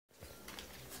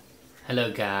Hello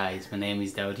guys, my name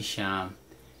is Daudi Sham,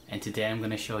 and today I'm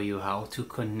going to show you how to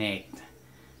connect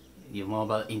your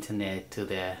mobile internet to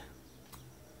the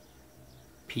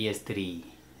ps3.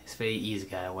 It's very easy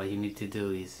guys. What you need to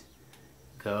do is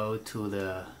go to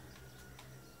the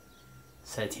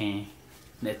setting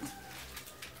net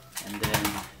and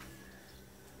then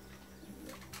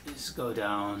just go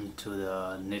down to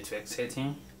the network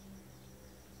setting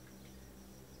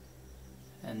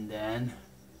and then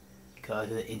go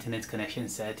to the internet connection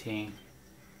setting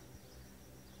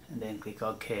and then click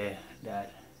OK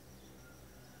that,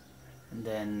 and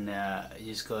then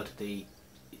just go to the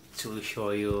to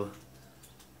show you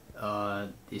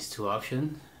these two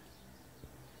options,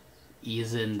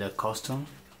 ease and the custom.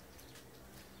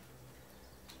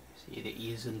 See the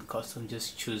ease and custom,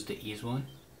 just choose the ease one.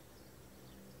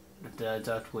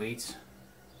 That waits.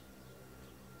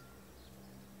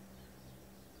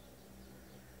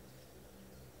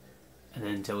 And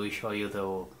then they will show you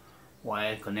the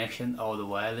wired connection or the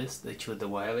wireless. They choose the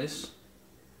wireless,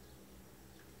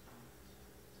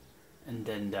 and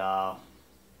then I'll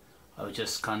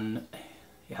just scan.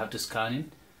 You have to scan it.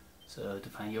 So to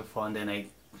find your phone, then I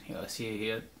see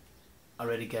here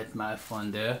already get my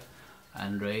phone there,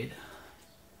 Android.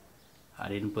 I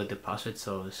didn't put the password,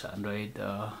 so it's Android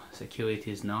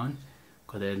security is none,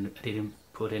 because then I didn't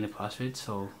put any password.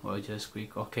 So I'll just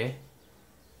click OK,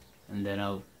 and then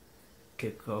I'll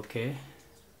click OK.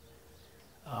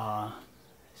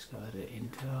 Let's go to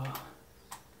Intel.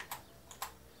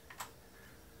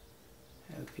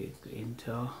 I'll click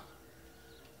Intel,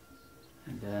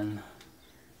 and then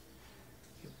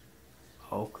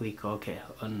I'll click OK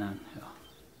on none.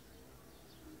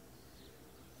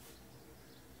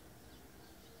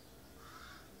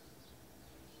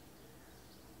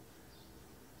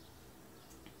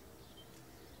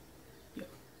 Yep,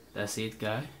 that's it,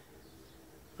 guys.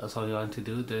 That's all you want to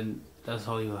do. Then that's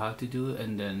all you have to do,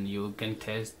 and then you can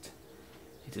test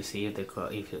to see if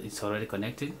it's already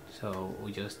connected. So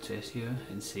we just test here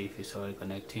and see if it's already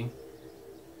connecting.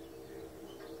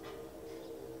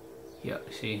 Yeah,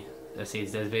 see, that's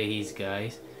it. That's very easy,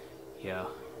 guys. Yeah,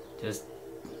 just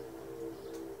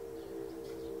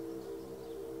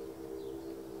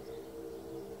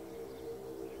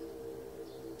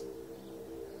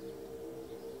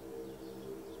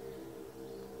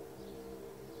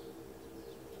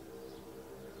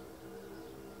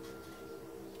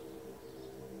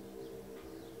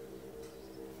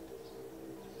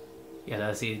yeah,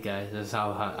 that's it, guys. That's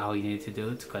how you need to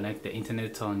do to connect the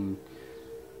internet of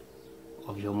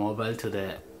your mobile to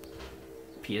the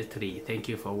ps3. Thank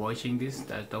you for watching this.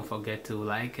 Don't forget to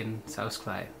like and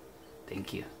subscribe.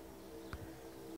 Thank you.